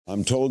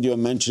I'm told you're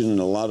mentioned in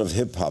a lot of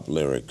hip-hop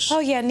lyrics. Oh,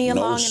 yeah, Nia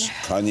Long.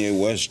 Kanye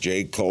West,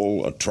 J.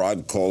 Cole, A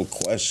Tribe Called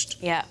Quest.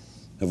 Yeah.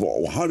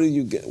 Why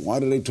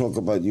do they talk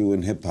about you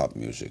in hip-hop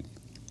music?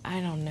 I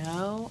don't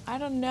know.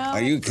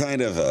 Are you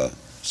kind of a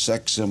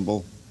sex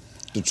symbol?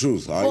 The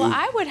truth, are you? Well,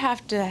 I would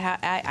have to,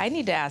 I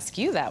need to ask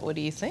you that. What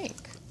do you think?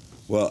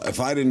 Well, if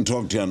I didn't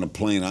talk to you on the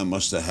plane, I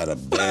must have had a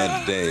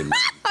bad day.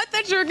 I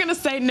thought you were going to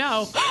say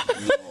no.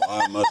 No,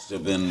 I must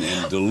have been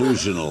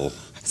delusional.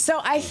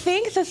 So I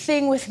think the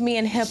thing with me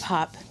in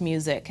hip-hop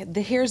music,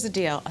 here's the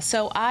deal.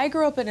 So I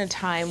grew up in a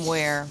time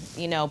where,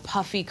 you know,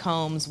 Puffy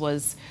Combs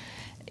was,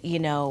 you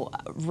know,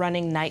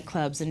 running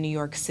nightclubs in New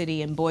York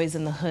City, and Boys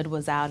in the Hood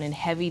was out, and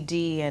Heavy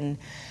D, and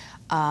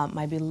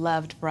my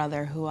beloved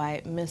brother, who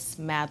I miss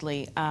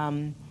madly.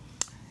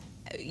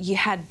 You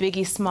had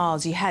Biggie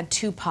Smalls, you had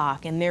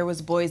Tupac, and there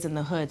was Boys in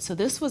the Hood. So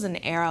this was an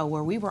era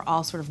where we were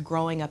all sort of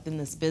growing up in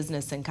this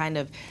business and kind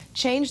of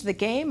changed the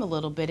game a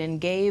little bit and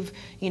gave,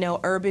 you know,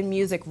 urban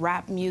music,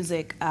 rap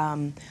music,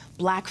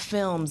 black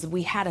films.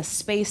 We had a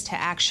space to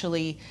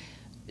actually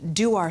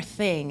do our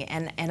thing.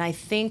 And I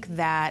think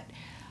that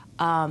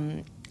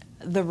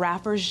the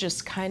rappers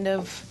just kind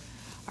of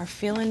are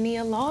feeling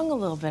Nia Long a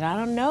little bit. I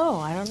don't know.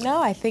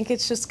 I think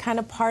it's just kind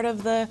of part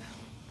of the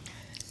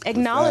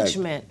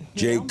acknowledgement.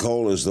 J.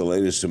 Cole is the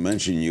latest to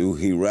mention you.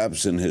 He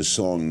raps in his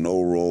song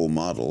No Role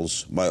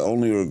Modelz. My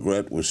only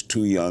regret was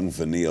too young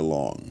for Nia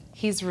Long.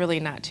 He's really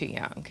not too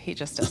young. He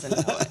just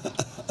doesn't know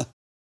it.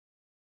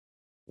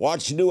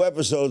 Watch new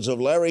episodes of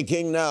Larry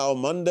King Now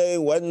Monday,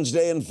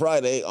 Wednesday, and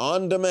Friday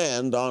on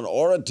demand on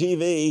Aura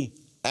TV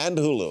and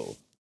Hulu.